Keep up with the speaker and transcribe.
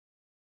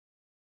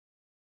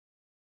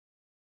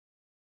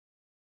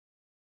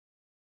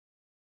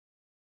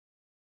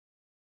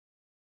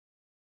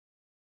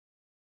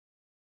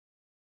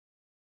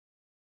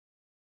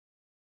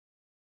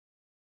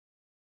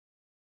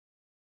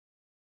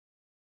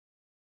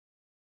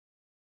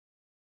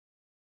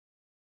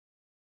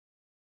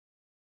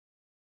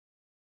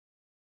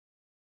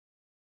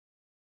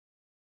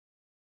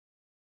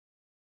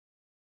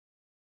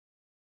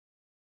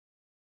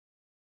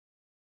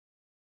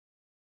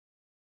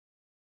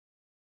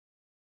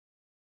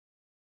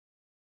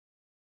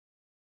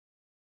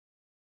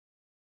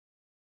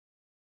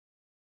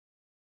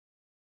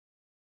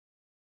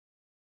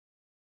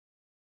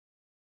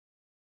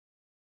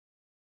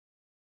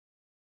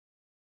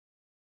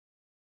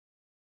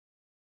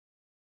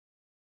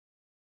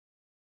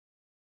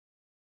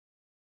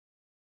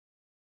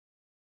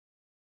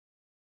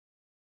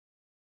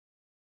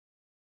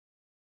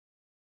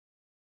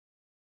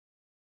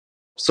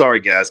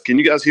Sorry, guys. Can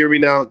you guys hear me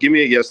now? Give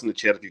me a yes in the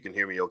chat if you can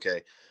hear me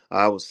okay.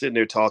 I was sitting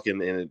there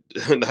talking and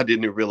I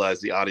didn't even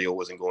realize the audio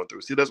wasn't going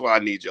through. See, that's why I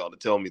need y'all to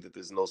tell me that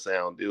there's no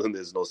sound.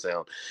 There's no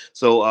sound.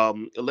 So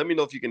let me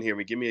know if you can hear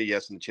me. Give me a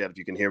yes in the chat if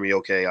you can hear me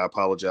okay. I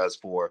apologize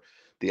for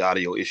the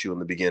audio issue in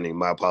the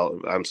beginning.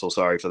 I'm so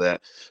sorry for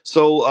that.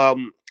 So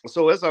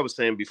as I was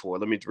saying before,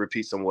 let me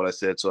repeat some of what I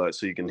said so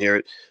you can hear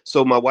it.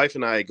 So my wife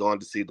and I had gone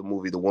to see the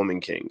movie The Woman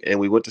King, and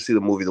we went to see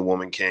the movie The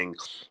Woman King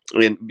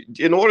and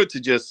in order to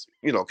just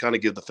kind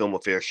of give the film a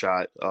fair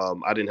shot.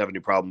 I didn't have any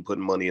problem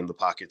putting money in the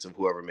pockets of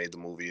whoever made the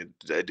movie.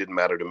 It didn't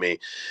matter to me,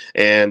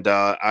 and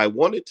I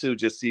wanted to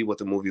just see what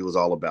the movie was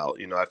all about.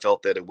 I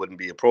felt that it wouldn't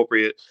be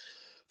appropriate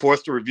for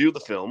us to review the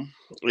film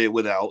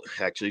without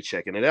actually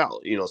checking it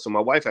out. So my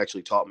wife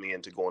actually taught me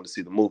into going to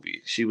see the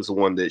movie. She was the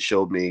one that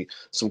showed me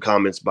some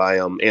comments by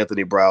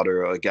Anthony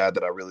Browder, a guy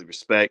that I really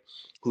respect,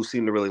 who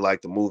seemed to really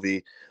like the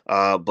movie.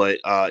 I'll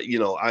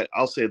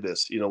say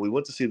this. We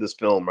went to see this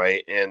film,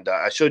 right? And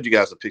I showed you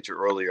guys a picture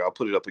earlier. I'll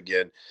put it up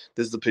again.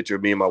 This is the picture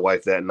of me and my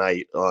wife that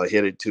night,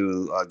 headed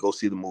to go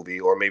see the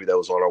movie, or maybe that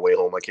was on our way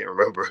home. I can't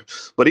remember.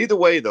 But either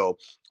way, though,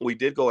 we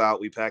did go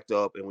out. We packed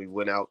up and we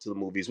went out to the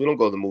movies. We don't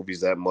go to the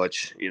movies that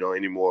much,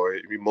 anymore.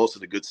 Most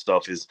of the good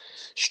stuff is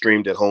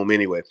streamed at home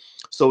anyway.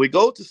 So we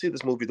go to see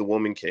this movie, The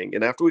Woman King.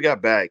 And after we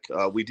got back,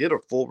 we did a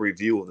full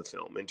review of the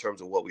film in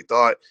terms of what we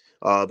thought,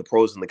 the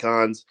pros and the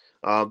cons.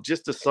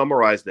 Just to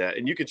summarize that,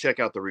 and you can check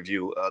out the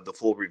review, the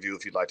full review,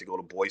 if you'd like to go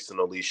to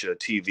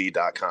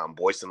boyceandaliciatv.com,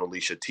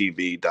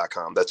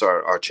 boyceandaliciatv.com. That's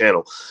our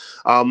channel.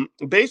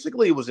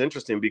 Basically, it was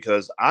interesting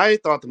because I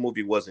thought the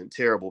movie wasn't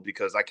terrible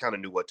because I kind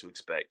of knew what to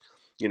expect.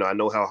 I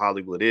know how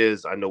Hollywood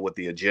is. I know what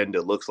the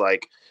agenda looks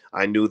like.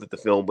 I knew that the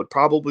film would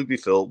probably be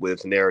filled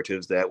with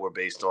narratives that were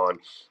based on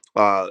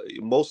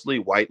mostly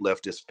white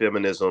leftist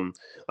feminism,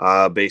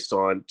 based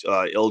on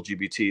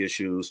LGBT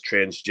issues,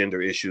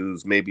 transgender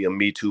issues, maybe a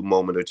Me Too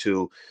moment or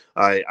two.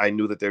 I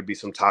knew that there'd be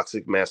some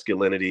toxic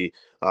masculinity,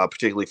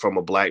 particularly from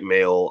a black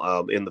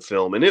male in the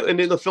film. And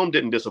the film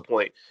didn't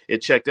disappoint.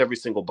 It checked every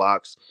single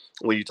box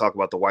when you talk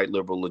about the white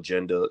liberal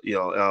agenda.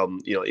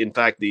 In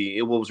fact,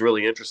 what was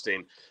really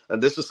interesting,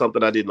 and this is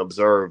something I didn't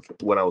observe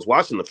when I was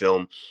watching the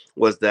film,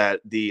 was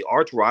that the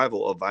arch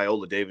rival of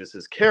Viola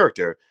Davis's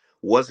character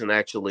wasn't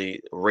actually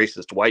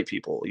racist white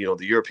people.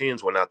 The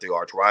Europeans were not the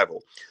arch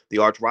rival. The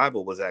arch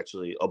rival was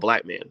actually a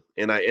black man.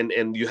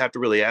 And you have to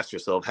really ask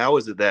yourself, how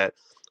is it that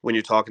when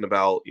you're talking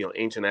about,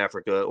 ancient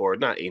Africa, or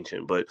not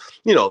ancient, but,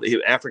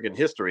 African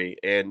history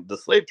and the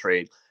slave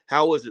trade,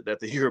 how is it that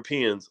the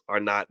Europeans are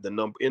not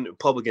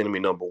public enemy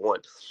number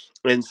one?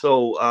 And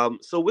so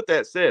with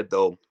that said,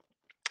 though,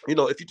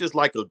 if you just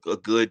like a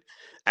good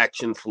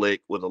action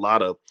flick with a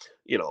lot of,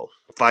 you know,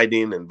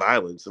 fighting and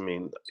violence, I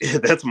mean,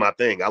 that's my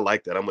thing. I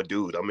like that. I'm a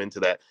dude. I'm into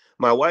that.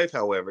 My wife,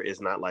 however,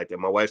 is not like that.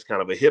 My wife's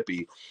kind of a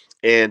hippie,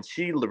 and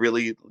she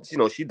really,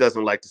 she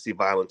doesn't like to see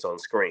violence on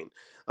screen.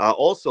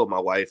 Also, my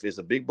wife is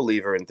a big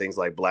believer in things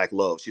like black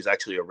love. She's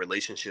actually a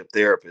relationship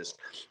therapist,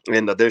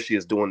 and there she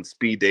is doing a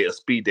speed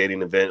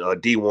dating event.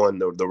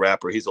 D1, the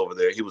rapper, he's over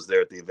there. He was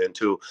there at the event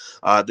too.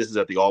 This is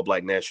at the All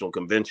Black National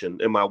Convention,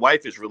 and my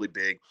wife is really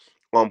big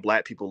on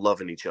black people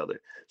loving each other.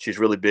 She's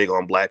really big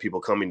on black people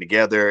coming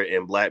together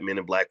and black men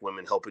and black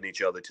women helping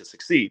each other to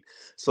succeed.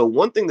 So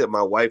one thing that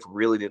my wife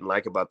really didn't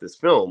like about this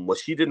film was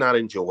she did not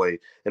enjoy,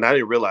 and I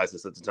didn't realize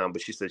this at the time,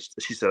 but she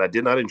said I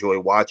did not enjoy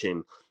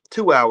watching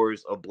 2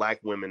 hours of black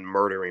women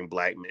murdering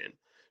black men.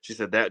 She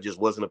said that just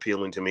wasn't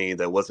appealing to me.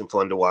 That wasn't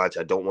fun to watch.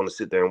 I don't want to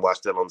sit there and watch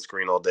that on the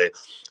screen all day.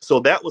 So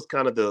that was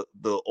kind of the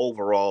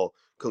overall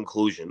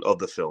conclusion of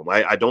the film.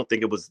 I don't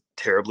think it was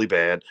terribly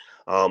bad.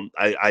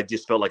 I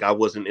just felt like I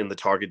wasn't in the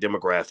target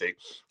demographic.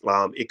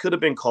 It could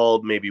have been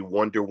called maybe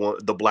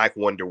the Black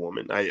Wonder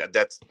Woman.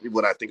 That's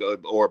what I think,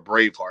 or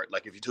Braveheart.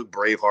 Like if you took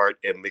Braveheart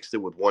and mixed it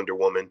with Wonder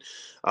Woman,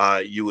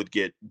 you would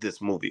get this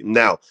movie.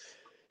 Now,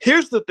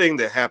 here's the thing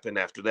that happened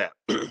after that.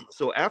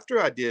 So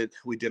after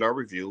we did our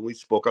review, we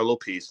spoke our little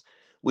piece.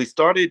 We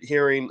started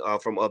hearing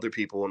from other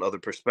people and other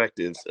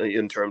perspectives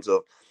in terms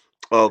of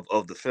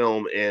the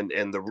film and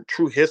the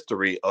true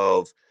history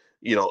of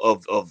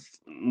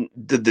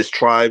this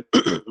tribe,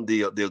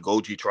 the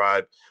Agoji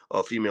tribe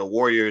of female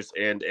warriors,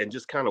 and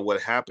just kind of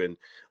what happened.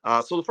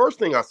 So the first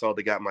thing I saw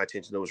that got my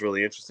attention that was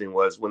really interesting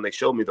was when they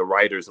showed me the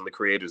writers and the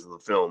creators of the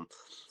film.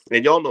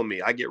 And y'all know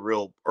me, I get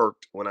real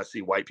irked when I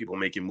see white people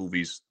making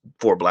movies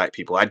for black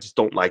people. I just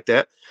don't like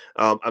that.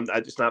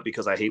 It's not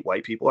because I hate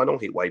white people. I don't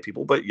hate white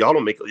people, but y'all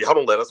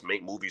don't let us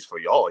make movies for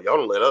y'all. Y'all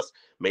don't let us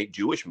make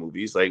Jewish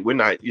movies. Like we're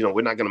not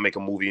going to make a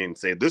movie and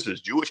say this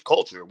is Jewish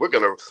culture.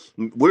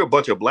 We're a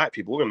bunch of black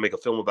people. We're going to make a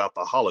film about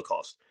the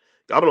Holocaust.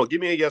 I don't know. Give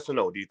me a yes or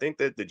no. Do you think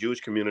that the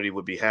Jewish community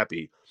would be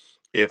happy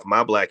if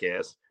my black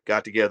ass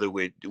got together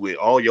with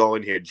all y'all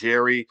in here,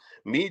 Jerry,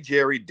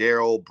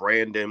 Daryl,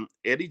 Brandon,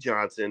 Eddie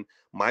Johnson,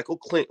 Michael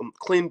Clint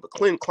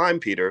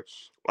Kleinpeter,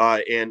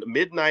 and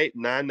Midnight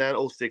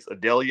 9906,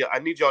 Adelia. I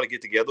need y'all to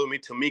get together with me,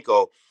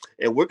 Tamiko,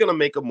 and we're gonna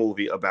make a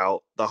movie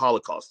about the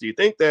Holocaust. Do you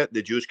think that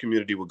the Jewish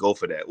community would go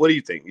for that? What do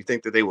you think? You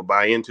think that they would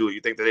buy into it?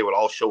 You think that they would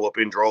all show up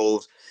in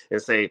droves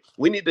and say,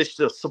 "We need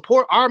to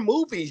support our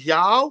movies,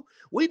 y'all.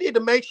 We need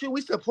to make sure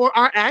we support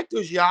our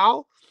actors,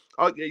 y'all."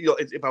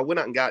 If I went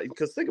out and got,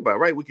 because think about it,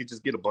 right? We could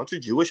just get a bunch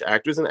of Jewish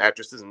actors and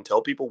actresses and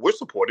tell people we're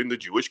supporting the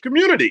Jewish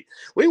community.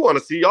 We want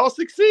to see y'all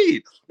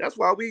succeed. That's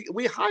why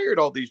we hired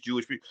all these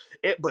Jewish people.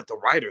 But the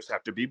writers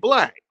have to be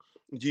black.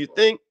 Do you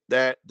think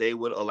that they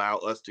would allow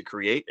us to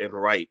create and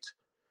write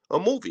a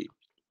movie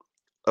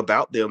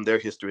about them, their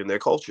history, and their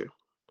culture?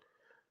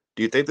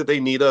 Do you think that they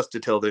need us to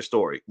tell their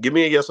story? Give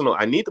me a yes or no.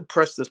 I need to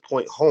press this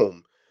point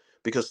home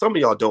because some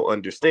of y'all don't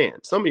understand.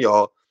 Some of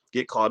y'all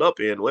get caught up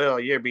in,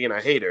 well, you're being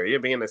a hater, you're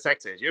being a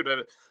sexist.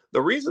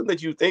 The reason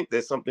that you think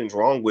that something's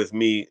wrong with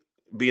me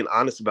being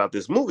honest about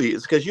this movie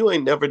is because you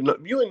ain't never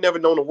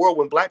known a world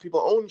when black people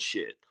own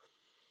shit.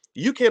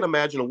 You can't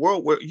imagine a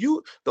world where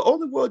the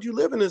only world you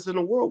live in is in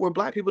a world where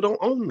black people don't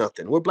own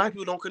nothing, where black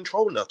people don't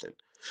control nothing.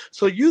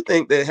 So you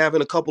think that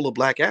having a couple of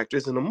black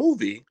actors in a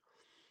movie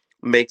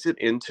makes it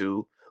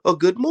into a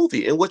good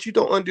movie. And what you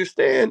don't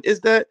understand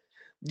is that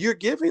you're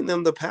giving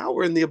them the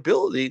power and the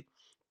ability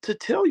to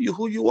tell you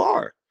who you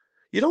are.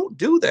 You don't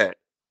do that.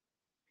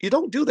 You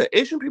don't do that.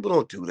 Asian people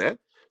don't do that.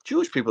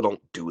 Jewish people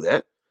don't do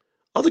that.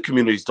 Other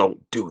communities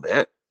don't do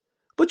that.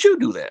 But you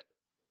do that.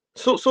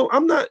 So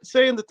I'm not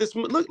saying that this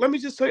look, let me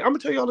just say, I'm gonna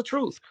tell you all the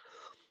truth.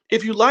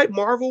 If you like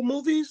Marvel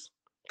movies,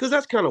 because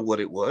that's kind of what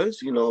it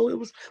was, it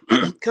was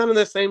kind of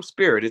that same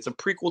spirit. It's a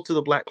prequel to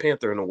the Black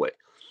Panther in a way.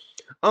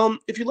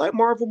 If you like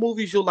Marvel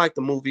movies, you'll like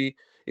the movie.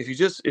 If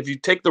you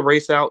take the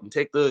race out and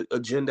take the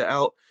agenda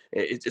out,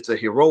 it's a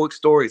heroic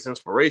story. It's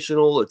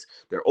inspirational.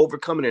 They're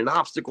overcoming an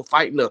obstacle,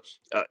 fighting a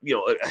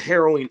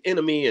harrowing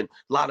enemy, and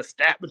a lot of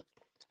stabbing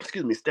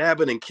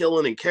and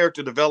killing and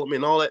character development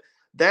and all that.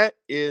 That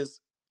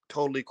is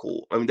totally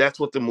cool. I mean,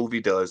 that's what the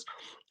movie does.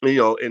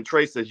 And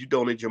Trey says you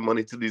donate your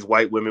money to these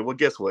white women. Well,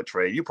 guess what,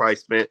 Trey? You probably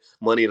spent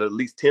money at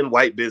least 10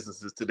 white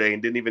businesses today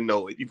and didn't even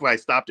know it. You probably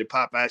stopped at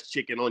Popeye's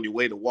Chicken on your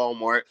way to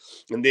Walmart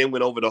and then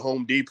went over to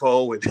Home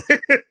Depot. And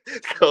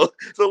so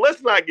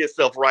let's not get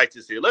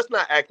self-righteous here. Let's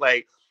not act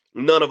like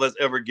none of us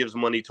ever gives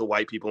money to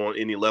white people on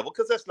any level,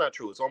 because that's not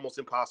true. It's almost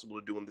impossible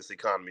to do in this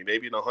economy.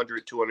 Maybe in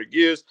 100, 200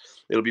 years,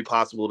 it'll be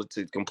possible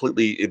to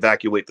completely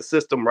evacuate the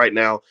system. Right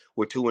now,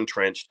 we're too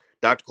entrenched.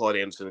 Dr. Claude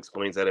Anderson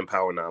explains that in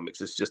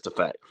Powernomics. It's just a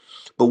fact.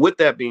 But with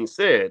that being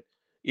said,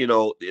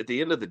 at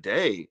the end of the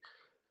day,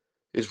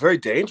 it's very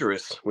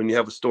dangerous when you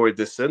have a story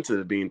this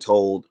sensitive being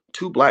told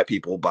to black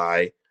people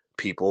by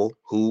people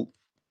who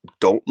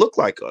don't look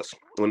like us,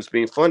 when it's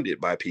being funded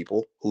by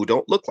people who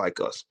don't look like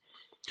us.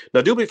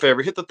 Now, do me a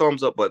favor, hit the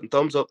thumbs up button,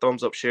 thumbs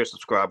up, share,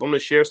 subscribe. I'm going to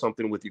share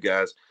something with you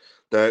guys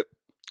that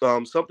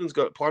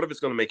part of it's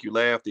going to make you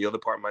laugh, the other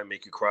part might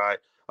make you cry.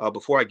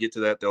 Before I get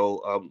to that,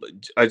 though,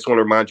 I just want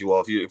to remind you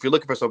all, if you're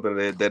looking for something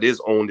that is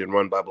owned and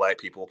run by black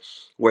people,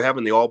 we're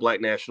having the All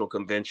Black National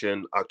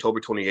Convention October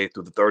 28th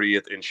through the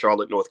 30th in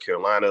Charlotte, North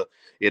Carolina.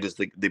 It is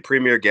the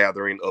premier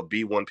gathering of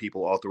B1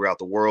 people all throughout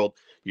the world.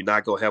 You're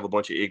not going to have a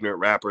bunch of ignorant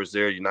rappers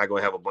there. You're not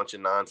going to have a bunch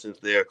of nonsense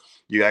there.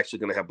 You're actually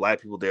going to have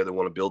black people there that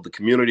want to build the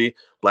community,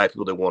 black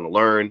people that want to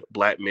learn,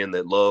 black men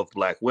that love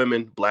black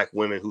women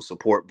who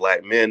support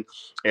black men,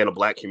 and a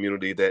black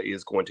community that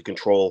is going to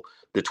control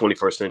the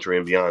 21st century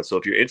and beyond. So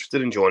if you're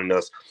interested in joining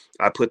us,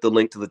 I put the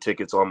link to the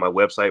tickets on my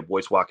website,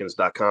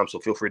 boycewatkins.com. So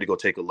feel free to go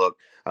take a look.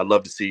 I'd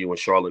love to see you in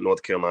Charlotte,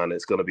 North Carolina.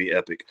 It's going to be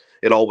epic.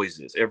 It always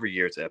is. Every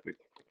year it's epic.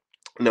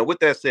 Now, with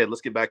that said, let's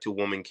get back to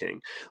Woman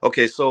King.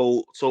 Okay,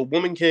 so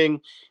Woman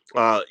King,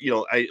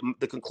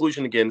 the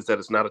conclusion again is that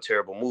it's not a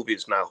terrible movie.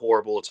 It's not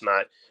horrible. It's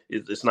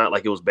not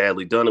like it was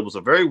badly done. It was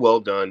a very well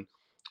done,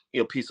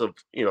 piece of,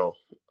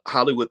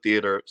 Hollywood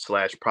theater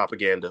 /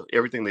 propaganda.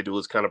 Everything they do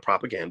is kind of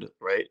propaganda,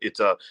 right?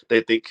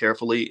 They think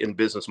carefully in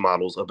business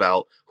models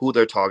about who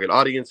their target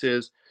audience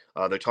is.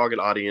 Their target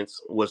audience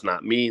was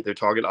not me. Their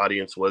target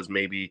audience was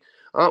maybe,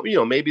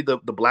 maybe the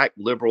black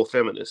liberal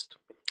feminist.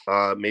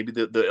 Maybe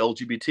the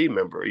LGBT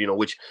member,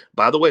 which,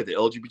 by the way, the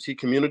LGBT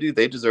community,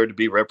 they deserve to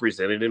be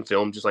represented in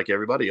film just like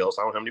everybody else.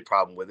 I don't have any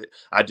problem with it.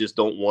 I just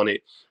don't want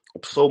it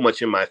so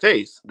much in my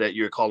face that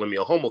you're calling me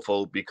a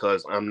homophobe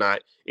because I'm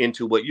not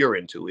into what you're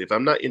into. If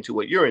I'm not into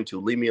what you're into,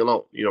 leave me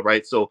alone.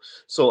 Right?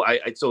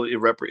 It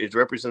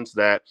represents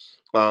that.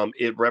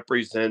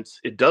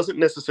 It doesn't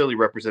necessarily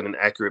represent an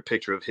accurate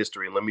picture of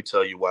history, and let me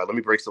tell you why. Let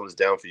me break some of this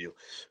down for you.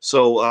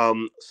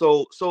 Well,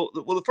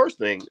 the first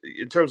thing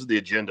in terms of the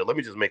agenda, let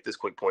me just make this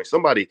quick point.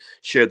 Somebody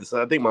shared this.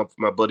 I think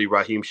my buddy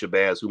Raheem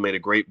Shabazz, who made a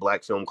great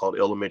black film called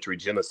Elementary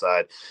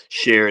Genocide,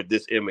 shared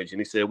this image, and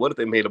he said, "What if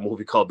they made a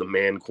movie called The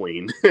Man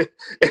Queen?"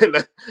 and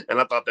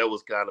I thought that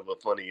was kind of a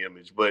funny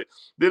image. But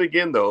then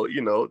again, though,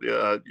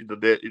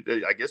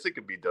 I guess it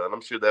could be done.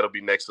 I'm sure that'll be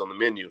next on the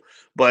menu.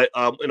 But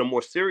in a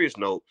more serious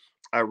note,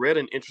 I read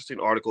an interesting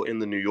article in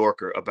the New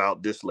Yorker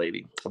about this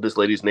lady. This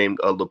lady's named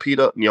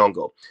Lupita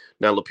Nyong'o.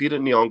 Now, Lupita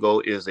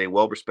Nyong'o is a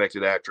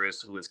well-respected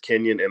actress who is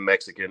Kenyan and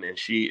Mexican, and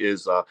she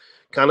is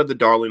kind of the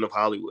darling of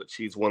Hollywood.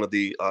 She's one of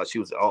the she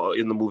was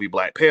in the movie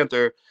Black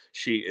Panther.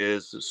 She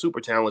is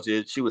super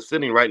talented. She was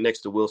sitting right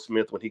next to Will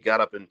Smith when he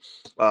got up and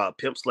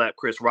pimp slapped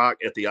Chris Rock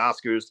at the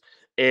Oscars.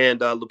 And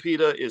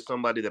Lupita is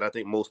somebody that I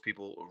think most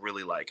people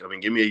really like. I mean,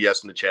 give me a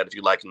yes in the chat if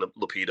you like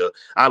Lupita.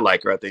 I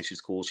like her. I think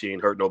she's cool. She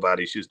ain't hurt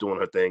nobody. She's doing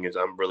her thing, and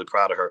I'm really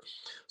proud of her.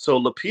 So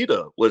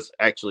Lupita was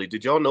actually,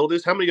 did y'all know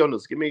this? How many of y'all know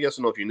this? Give me a yes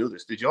or no if you knew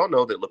this. Did y'all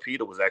know that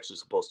Lupita was actually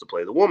supposed to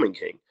play the Woman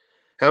King?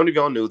 How many of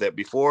y'all knew that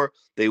before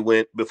the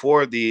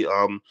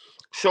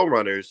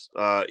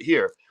showrunners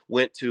here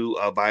went to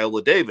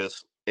Viola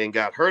Davis and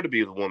got her to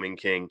be the Woman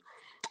King?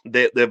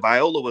 That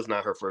Viola was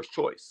not her first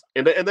choice,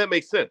 and that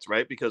makes sense,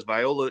 right? Because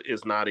Viola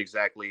is not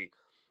exactly,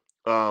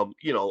 a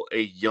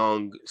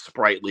young,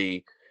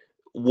 sprightly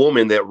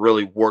woman that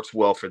really works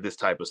well for this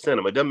type of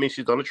cinema. It doesn't mean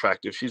she's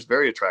unattractive. She's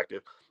very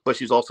attractive, but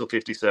she's also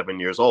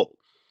 57 years old.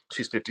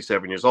 She's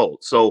 57 years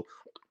old. So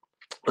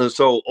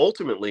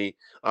ultimately,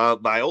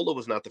 Viola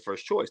was not the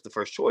first choice. The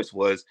first choice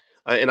was,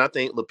 and I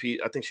think Lupita.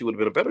 I think she would have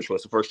been a better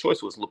choice. The first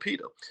choice was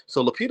Lupita.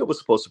 So Lupita was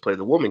supposed to play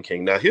the Woman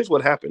King. Now, here's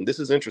what happened. This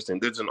is interesting.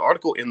 There's an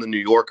article in the New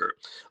Yorker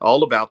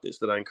all about this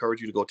that I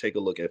encourage you to go take a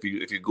look at.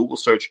 If you Google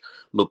search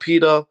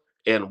Lupita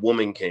and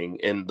Woman King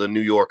in the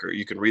New Yorker,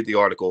 you can read the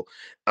article,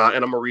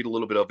 and I'm gonna read a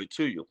little bit of it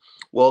to you.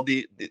 Well,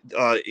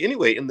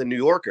 anyway, in the New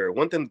Yorker,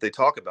 one thing that they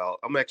talk about.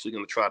 I'm actually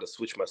going to try to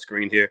switch my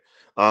screen here.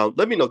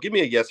 Let me know. Give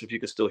me a yes if you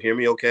can still hear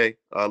me. Okay.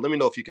 Let me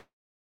know if you can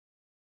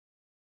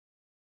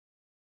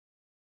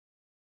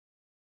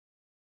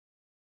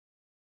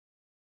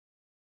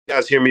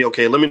guys hear me.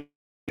 Okay. Let me.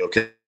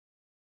 Okay.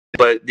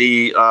 But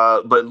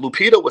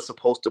Lupita was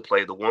supposed to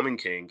play the Woman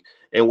King,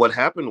 and what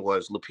happened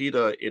was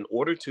Lupita, in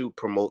order to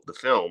promote the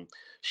film,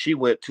 she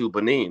went to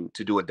Benin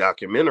to do a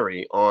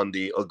documentary on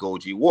the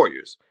Agoji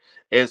warriors.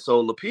 And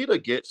so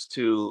Lupita gets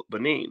to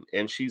Benin,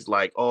 and she's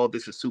like, "Oh,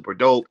 this is super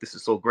dope. This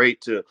is so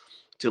great to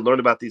learn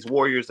about these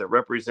warriors that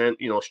represent,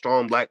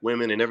 strong Black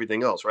women and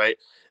everything else, right?"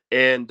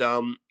 And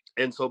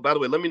and so, by the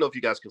way, let me know if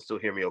you guys can still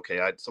hear me okay.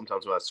 I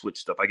sometimes when I switch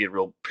stuff, I get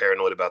real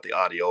paranoid about the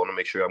audio. I want to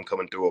make sure I'm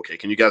coming through okay.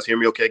 Can you guys hear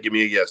me okay? Give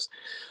me a yes.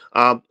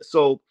 Um,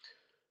 so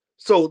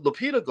so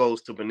Lupita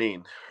goes to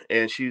Benin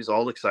and she's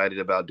all excited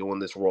about doing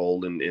this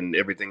role and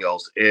everything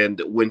else.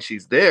 And when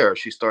she's there,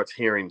 she starts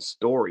hearing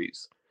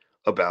stories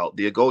about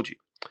the Agoji.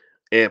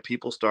 And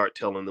people start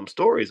telling them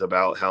stories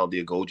about how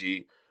the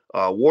Agoji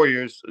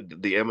warriors,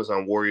 the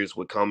Amazon warriors,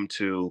 would come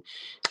to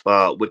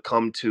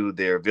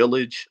their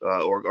village,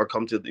 or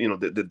come to,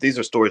 these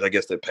are stories, I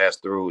guess, that pass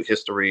through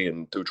history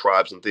and through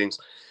tribes and things,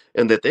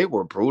 and that they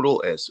were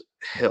brutal as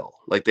hell.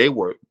 Like they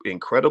were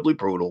incredibly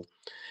brutal.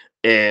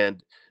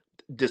 And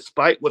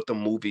despite what the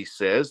movie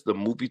says, the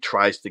movie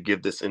tries to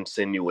give this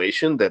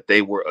insinuation that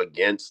they were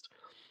against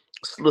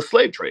the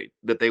slave trade,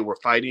 that they were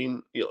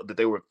fighting, that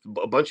they were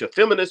a bunch of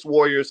feminist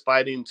warriors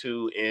fighting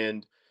to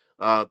end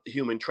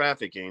human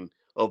trafficking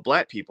of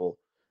Black people.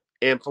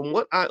 And from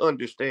what I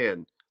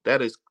understand,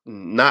 that is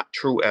not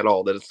true at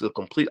all. That is the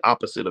complete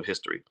opposite of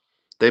history.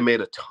 They made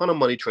a ton of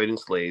money trading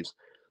slaves.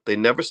 They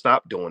never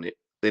stopped doing it.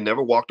 They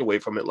never walked away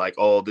from it like,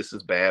 oh, this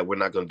is bad. We're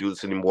not going to do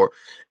this anymore.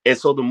 And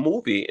so the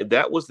movie,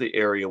 that was the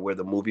area where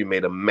the movie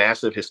made a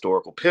massive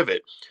historical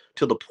pivot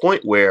to the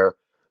point where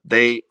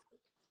they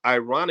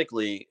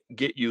ironically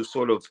get you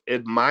sort of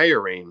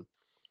admiring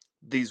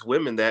these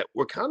women that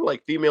were kind of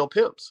like female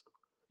pimps.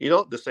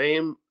 The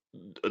same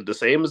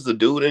as the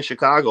dude in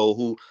Chicago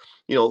who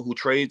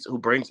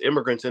brings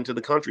immigrants into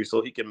the country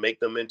so he can make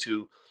them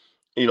into,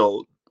 you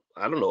know,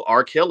 I don't know,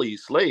 R. Kelly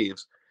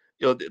slaves.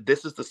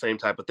 This is the same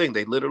type of thing.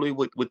 They literally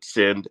would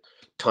send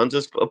tons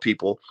of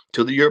people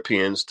to the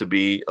Europeans to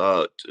be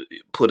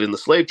put in the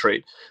slave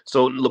trade.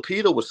 So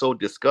Lupita was so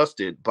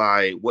disgusted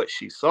by what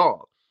she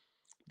saw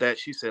that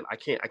she said, I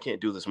can't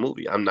do this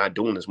movie. I'm not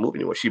doing this movie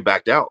anymore. She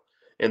backed out.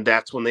 And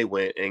that's when they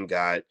went and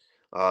got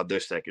their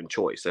second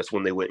choice. That's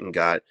when they went and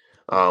got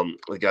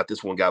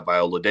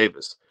Viola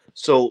Davis.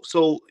 So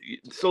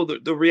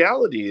the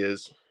reality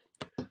is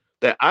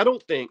that I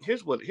don't think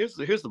here's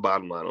the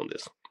bottom line on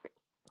this.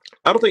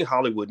 I don't think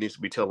Hollywood needs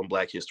to be telling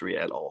Black history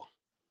at all.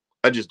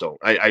 I just don't.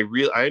 I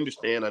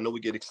understand. I know we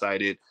get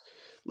excited,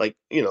 like,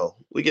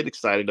 we get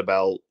excited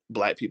about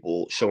Black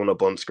people showing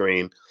up on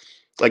screen,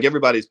 like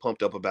everybody's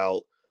pumped up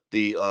about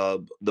the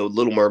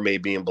Little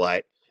Mermaid being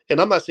Black. And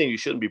I'm not saying you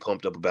shouldn't be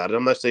pumped up about it.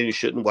 I'm not saying you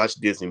shouldn't watch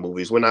Disney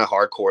movies. We're not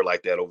hardcore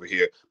like that over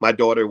here. My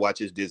daughter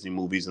watches Disney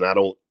movies, and I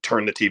don't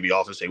turn the TV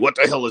off and say, "What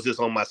the hell is this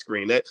on my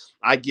screen?" That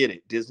I get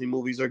it. Disney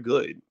movies are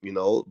good,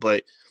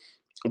 but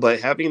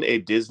having a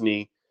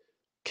Disney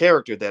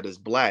character that is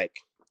Black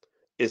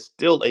is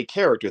still a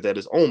character that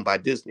is owned by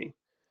Disney.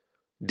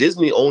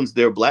 Disney owns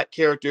their Black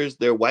characters,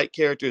 their white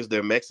characters,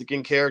 their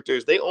Mexican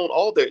characters. They own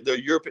all their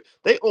European.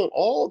 They own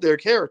all their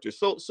characters.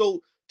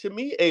 So to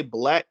me, a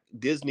Black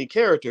Disney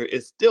character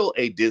is still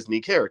a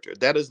Disney character.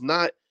 That is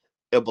not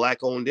a Black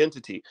owned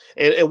entity.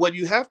 And what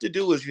you have to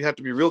do is you have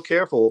to be real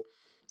careful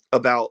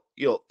about,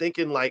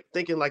 thinking like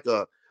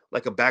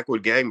a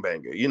backward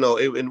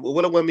gangbanger. And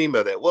what do I mean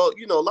by that? Well,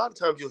 a lot of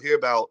times you'll hear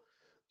about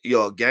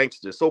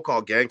gangsters,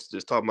 so-called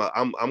gangsters, talking about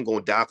I'm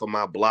gonna die for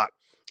my block,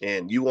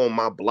 and you on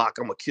my block,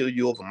 I'm gonna kill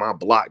you over my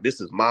block.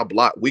 This is my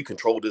block. We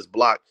control this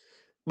block,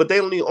 but they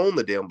don't even own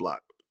the damn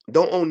block.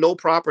 Don't own no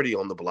property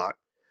on the block.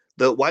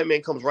 The white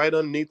man comes right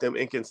underneath them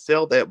and can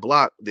sell that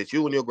block that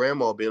you and your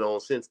grandma have been on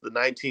since the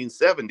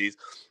 1970s,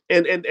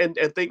 and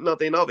think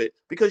nothing of it,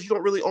 because you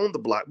don't really own the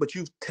block, but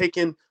you've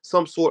taken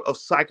some sort of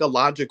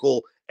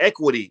psychological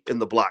equity in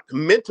the block.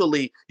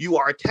 Mentally, you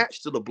are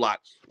attached to the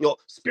block.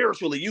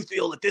 Spiritually, you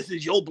feel that this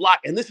is your block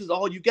and this is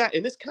all you got.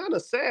 And it's kind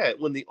of sad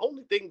when the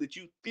only thing that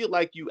you feel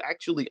like you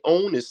actually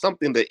own is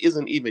something that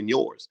isn't even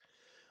yours.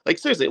 Like,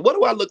 seriously, what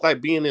do I look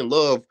like being in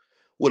love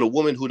with a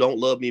woman who don't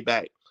love me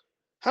back?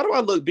 How do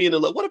I look being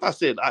in love? What if I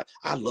said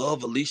I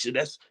love Alicia?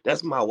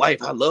 That's my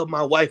wife. I love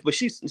my wife, but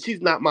she's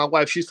not my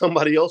wife. She's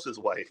somebody else's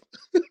wife.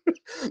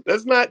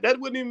 That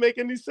wouldn't even make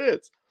any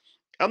sense.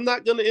 I'm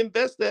not going to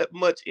invest that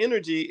much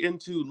energy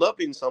into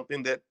loving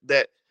something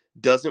that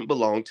doesn't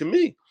belong to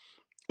me,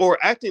 or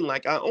acting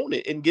like I own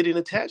it and getting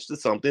attached to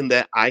something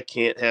that I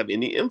can't have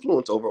any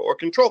influence over or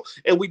control.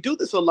 And we do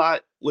this a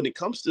lot when it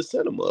comes to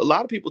cinema. A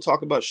lot of people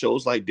talk about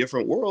shows like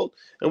Different World,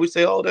 and we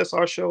say, "Oh, that's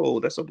our show.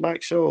 That's a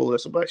black show.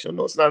 That's a black show."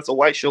 No, it's not. It's a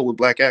white show with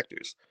black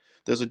actors.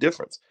 There's a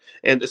difference.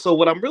 And so,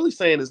 what I'm really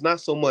saying is not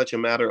so much a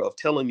matter of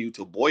telling you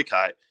to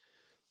boycott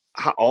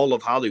all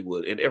of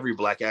Hollywood and every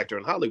black actor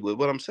in Hollywood.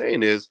 What I'm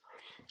saying is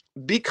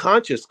be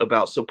conscious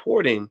about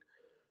supporting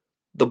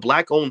the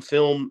black owned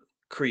film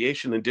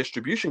creation and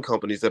distribution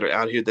companies that are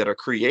out here that are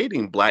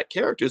creating black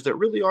characters that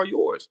really are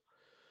yours.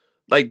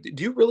 Like,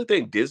 do you really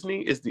think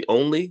Disney is the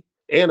only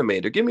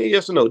animator? Give me a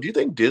yes or no. Do you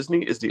think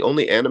Disney is the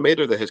only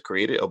animator that has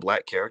created a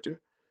black character?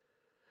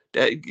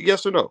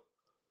 Yes or no?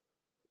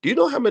 Do you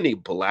know how many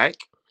black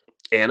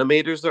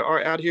animators there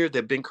are out here that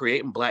have been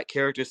creating black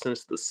characters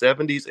since the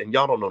 70s, and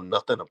y'all don't know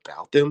nothing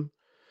about them?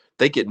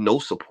 They get no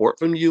support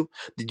from you.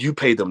 Did you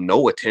pay them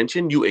no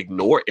attention? You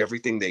ignore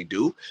everything they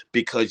do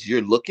because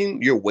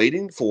you're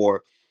waiting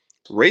for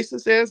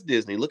racist as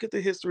Disney. Look at the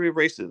history of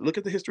racism. Look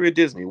at the history of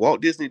Disney.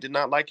 Walt Disney did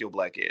not like your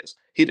black ass.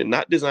 He did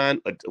not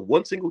design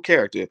one single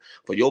character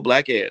for your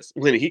black ass.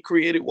 When he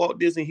created Walt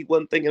Disney, he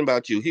wasn't thinking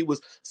about you. He was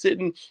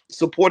sitting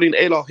supporting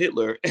Adolf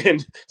Hitler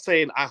and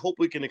saying, I hope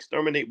we can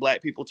exterminate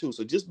black people too.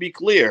 So just be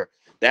clear.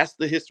 That's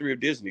the history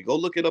of Disney. Go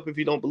look it up if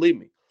you don't believe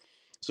me.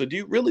 So do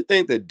you really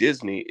think that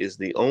Disney is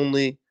the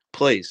only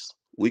place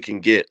we can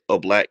get a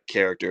black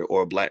character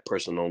or a black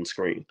person on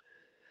screen?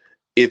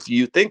 If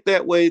you think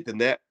that way, then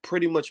that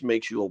pretty much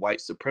makes you a white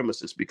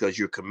supremacist, because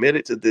you're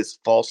committed to this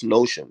false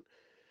notion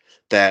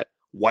that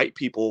white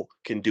people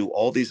can do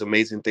all these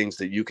amazing things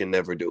that you can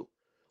never do.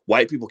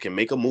 White people can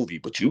make a movie,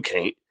 but you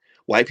can't.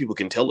 White people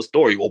can tell a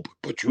story, well,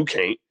 but you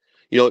can't.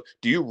 Do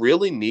you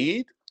really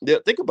need?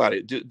 Think about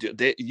it.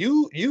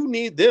 You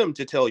need them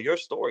to tell your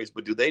stories,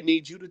 but do they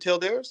need you to tell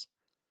theirs?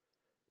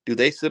 Do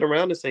they sit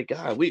around and say,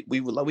 God,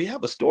 we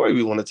have a story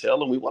we want to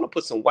tell, and we want to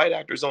put some white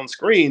actors on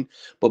screen,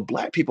 but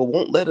black people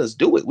won't let us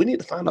do it. We need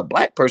to find a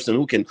black person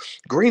who can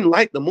green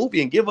light the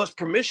movie and give us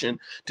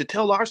permission to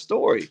tell our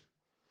story.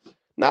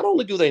 Not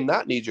only do they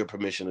not need your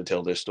permission to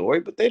tell their story,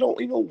 but they don't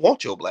even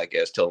want your black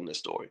ass telling their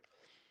story.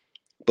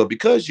 But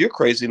because you're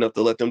crazy enough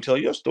to let them tell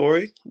your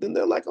story, then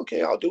they're like,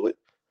 okay, I'll do it.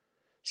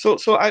 So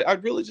I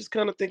really just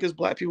kind of think as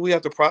black people, we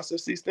have to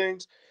process these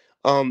things.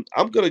 I'm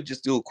gonna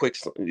just do a quick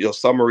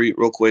summary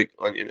real quick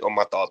on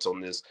my thoughts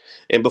on this.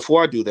 And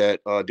before I do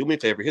that, do me a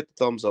favor, hit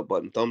the thumbs up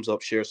button, thumbs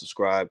up, share,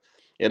 subscribe.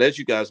 And as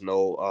you guys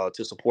know,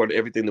 to support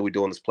everything that we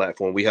do on this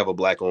platform, we have a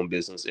black owned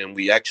business, and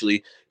we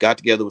actually got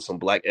together with some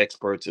black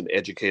experts and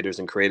educators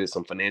and created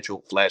some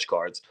financial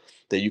flashcards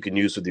that you can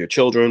use with your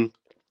children,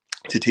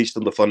 to teach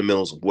them the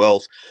fundamentals of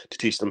wealth, to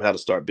teach them how to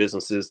start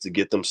businesses, to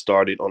get them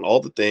started on all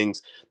the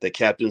things that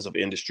captains of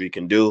industry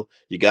can do.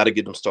 You got to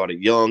get them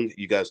started young.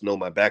 You guys know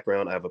my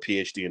background. I have a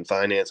PhD in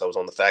finance. I was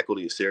on the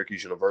faculty at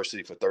Syracuse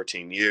University for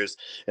 13 years.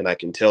 And I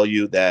can tell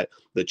you that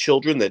the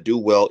children that do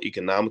well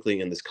economically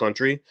in this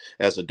country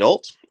as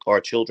adults are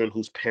children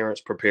whose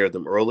parents prepared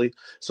them early.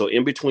 So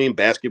in between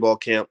basketball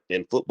camp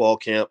and football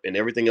camp and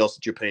everything else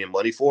that you're paying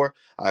money for,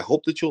 I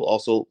hope that you'll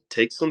also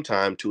take some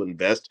time to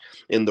invest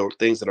in the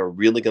things that are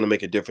really going to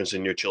make a difference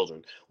in your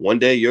children. One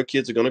day, your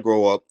kids are going to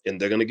grow up and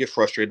they're going to get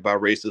frustrated by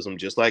racism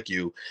just like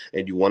you,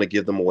 and you want to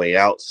give them a way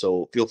out.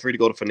 So feel free to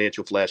go to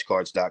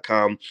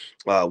financialflashcards.com.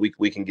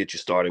 We can get you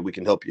started. We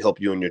can help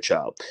you and your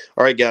child.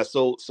 All right, guys.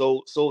 So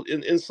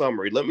in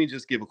summary, let me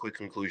just give a quick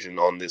conclusion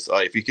on this.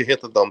 If you can hit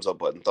the thumbs up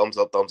button, thumbs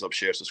up,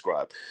 share,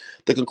 subscribe.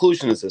 The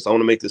conclusion is this. I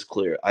want to make this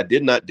clear. I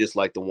did not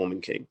dislike the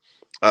Woman King.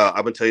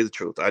 I'm gonna tell you the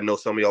truth. I know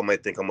some of y'all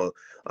might think I'm a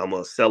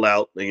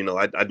sellout.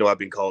 I know I've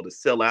been called a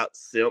sellout,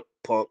 simp,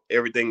 punk,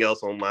 everything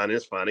else online.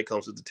 It's fine. It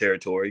comes with the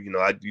territory.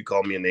 You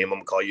call me a name, I'm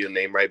gonna call you a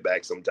name right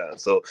back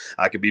sometimes. So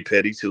I could be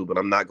petty too, but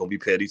I'm not gonna be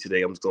petty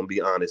today. I'm just gonna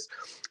be honest.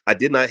 I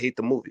did not hate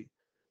the movie.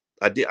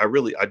 I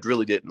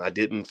really didn't. I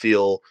didn't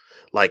feel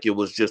like it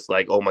was just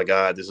like, oh my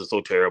God, this is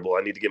so terrible.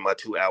 I need to get my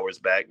 2 hours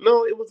back.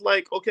 No, it was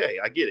like, okay,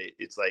 I get it.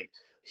 It's like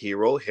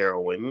hero,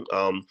 heroine,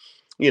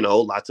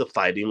 lots of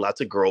fighting,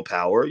 lots of girl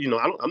power.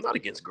 I'm not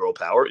against girl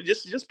power.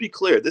 Just be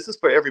clear. This is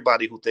for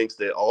everybody who thinks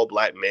that all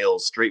black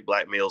males, straight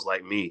black males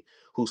like me,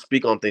 who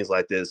speak on things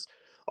like this,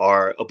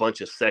 are a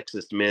bunch of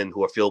sexist men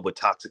who are filled with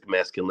toxic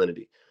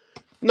masculinity.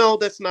 No,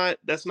 that's not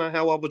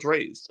how I was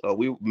raised.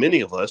 We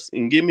many of us,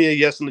 and give me a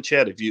yes in the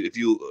chat if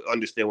you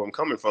understand where I'm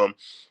coming from.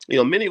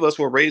 Many of us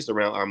were raised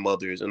around our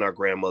mothers and our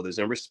grandmothers,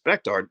 and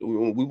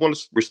we want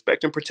to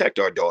respect and protect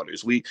our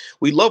daughters. We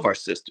love our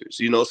sisters.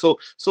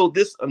 So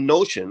this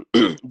notion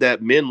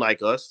that men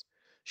like us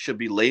should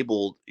be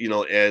labeled,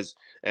 as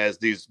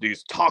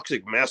these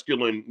toxic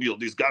masculine,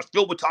 these guys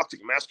filled with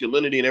toxic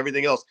masculinity and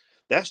everything else.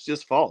 That's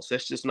just false.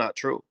 That's just not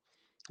true.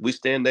 We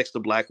stand next to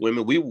black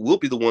women. We will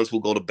be the ones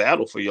who go to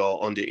battle for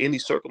y'all under any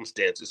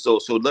circumstances. So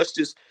let's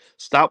just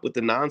stop with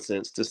the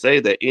nonsense to say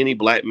that any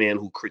black man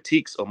who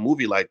critiques a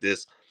movie like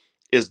this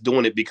is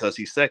doing it because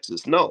he's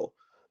sexist. No,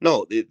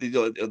 no.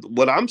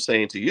 What I'm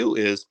saying to you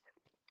is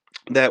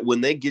that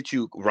when they get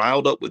you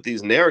riled up with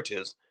these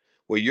narratives,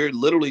 where you're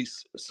literally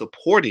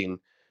supporting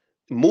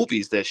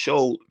movies that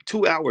show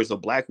 2 hours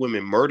of black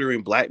women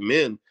murdering black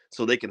men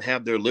so they can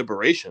have their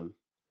liberation,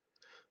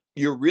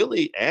 you're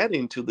really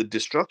adding to the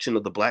destruction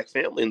of the black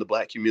family and the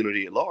black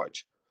community at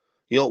large.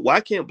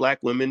 Why can't black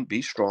women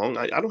be strong?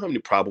 I don't have any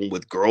problem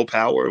with girl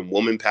power and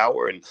woman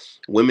power and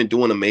women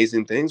doing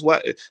amazing things.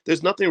 Why?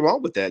 There's nothing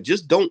wrong with that.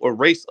 Just don't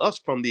erase us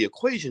from the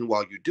equation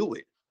while you do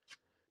it.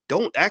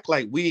 Don't act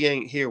like we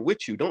ain't here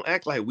with you. Don't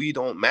act like we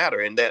don't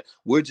matter and that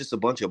we're just a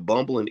bunch of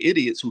bumbling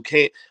idiots who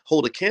can't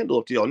hold a candle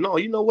up to y'all. No,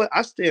 you know what?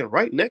 I stand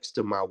right next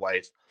to my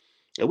wife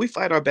and we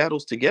fight our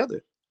battles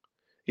together.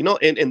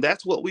 And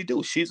that's what we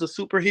do. She's a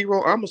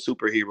superhero, I'm a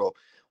superhero.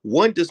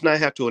 One does not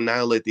have to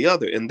annihilate the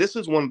other. And this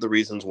is one of the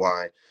reasons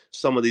why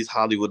some of these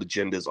Hollywood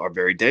agendas are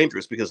very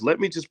dangerous, because let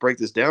me just break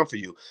this down for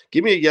you.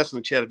 Give me a yes in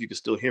the chat if you can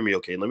still hear me.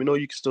 Okay, let me know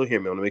you can still hear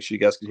me. I want to make sure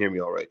you guys can hear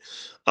me all right.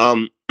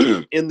 um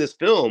in this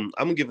film,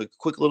 I'm gonna give a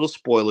quick little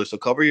spoiler, so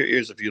cover your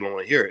ears if you don't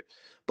want to hear it.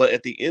 But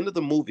at the end of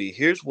the movie,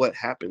 here's what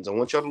happens. I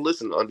want y'all to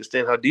listen to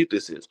understand how deep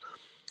this is.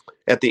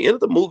 At the end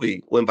of the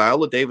movie, when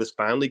Viola Davis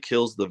finally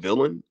kills the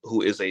villain,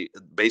 who is a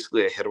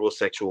basically a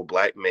heterosexual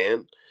black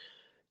man,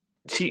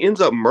 she ends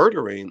up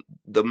murdering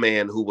the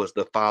man who was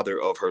the father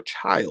of her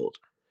child.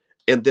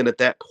 And then at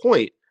that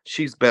point,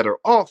 she's better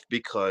off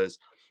because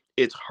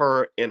it's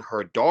her and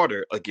her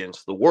daughter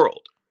against the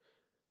world.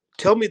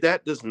 Tell me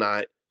that does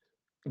not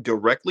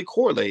directly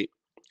correlate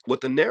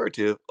with the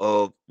narrative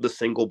of the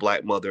single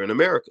black mother in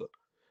America.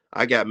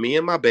 I got me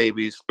and my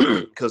babies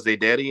because they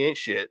daddy ain't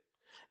shit.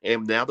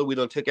 And now that we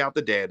don't take out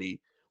the daddy,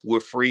 we're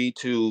free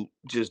to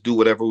just do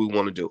whatever we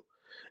want to do.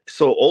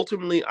 So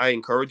ultimately, I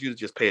encourage you to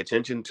just pay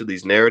attention to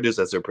these narratives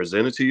as they're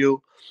presented to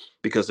you,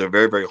 because they're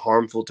very, very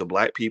harmful to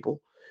black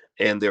people.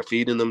 And they're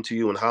feeding them to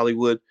you in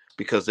Hollywood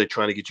because they're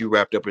trying to get you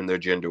wrapped up in their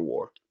gender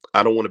war.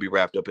 I don't want to be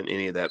wrapped up in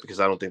any of that because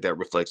I don't think that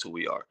reflects who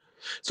we are.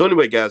 So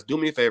anyway, guys, do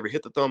me a favor,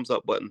 hit the thumbs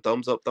up button,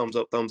 thumbs up, thumbs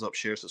up, thumbs up,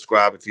 share,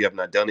 subscribe if you have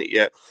not done it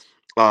yet.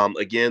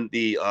 Again,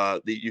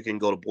 you can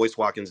go to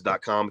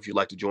boycewatkins.com if you'd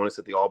like to join us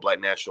at the All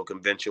Black National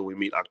Convention. We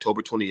meet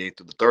October 28th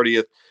through the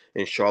 30th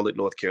in Charlotte,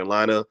 North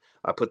Carolina.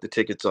 I put the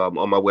tickets on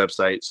my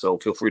website, so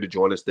feel free to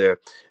join us there.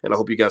 And I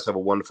hope you guys have a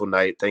wonderful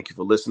night. Thank you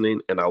for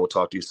listening, and I will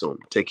talk to you soon.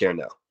 Take care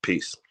now.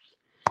 Peace.